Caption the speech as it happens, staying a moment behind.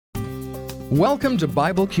Welcome to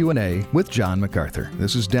Bible Q&A with John MacArthur.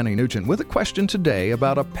 This is Denny Nugent with a question today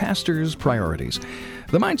about a pastor's priorities.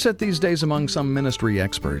 The mindset these days among some ministry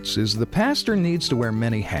experts is the pastor needs to wear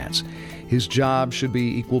many hats. His job should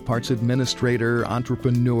be equal parts administrator,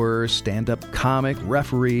 entrepreneur, stand-up comic,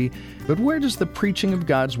 referee. But where does the preaching of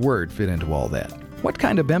God's Word fit into all that? What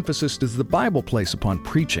kind of emphasis does the Bible place upon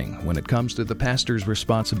preaching when it comes to the pastor's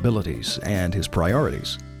responsibilities and his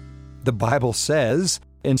priorities? The Bible says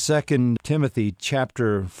in 2 Timothy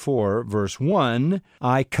chapter 4, verse 1,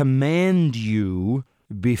 I command you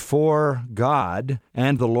before God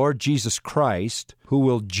and the Lord Jesus Christ, who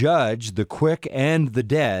will judge the quick and the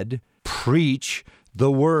dead, preach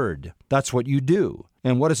the word. That's what you do.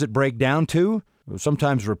 And what does it break down to?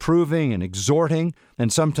 Sometimes reproving and exhorting,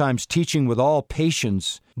 and sometimes teaching with all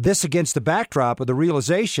patience. This against the backdrop of the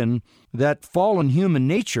realization that fallen human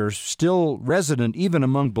nature, still resident even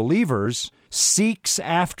among believers, seeks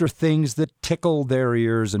after things that tickle their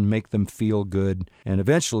ears and make them feel good, and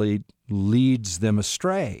eventually leads them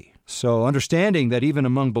astray. So understanding that even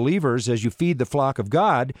among believers, as you feed the flock of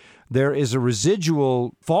God, there is a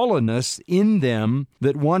residual fallenness in them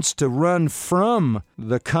that wants to run from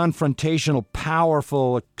the confrontational,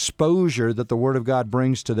 powerful exposure that the Word of God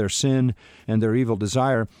brings to their sin and their evil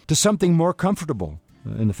desire to something more comfortable.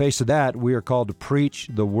 In the face of that, we are called to preach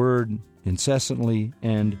the Word incessantly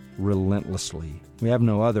and relentlessly. We have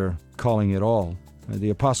no other calling at all.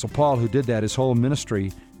 The Apostle Paul, who did that his whole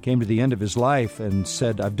ministry, came to the end of his life and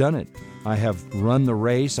said, I've done it. I have run the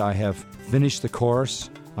race. I have finished the course.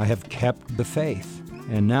 I have kept the faith.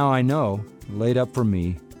 And now I know, laid up for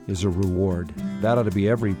me is a reward. That ought to be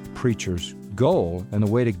every preacher's goal, and the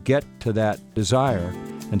way to get to that desire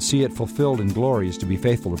and see it fulfilled in glory is to be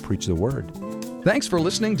faithful to preach the Word. Thanks for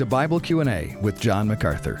listening to Bible Q&A with John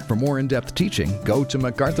MacArthur. For more in-depth teaching, go to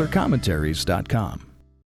MacArthurCommentaries.com.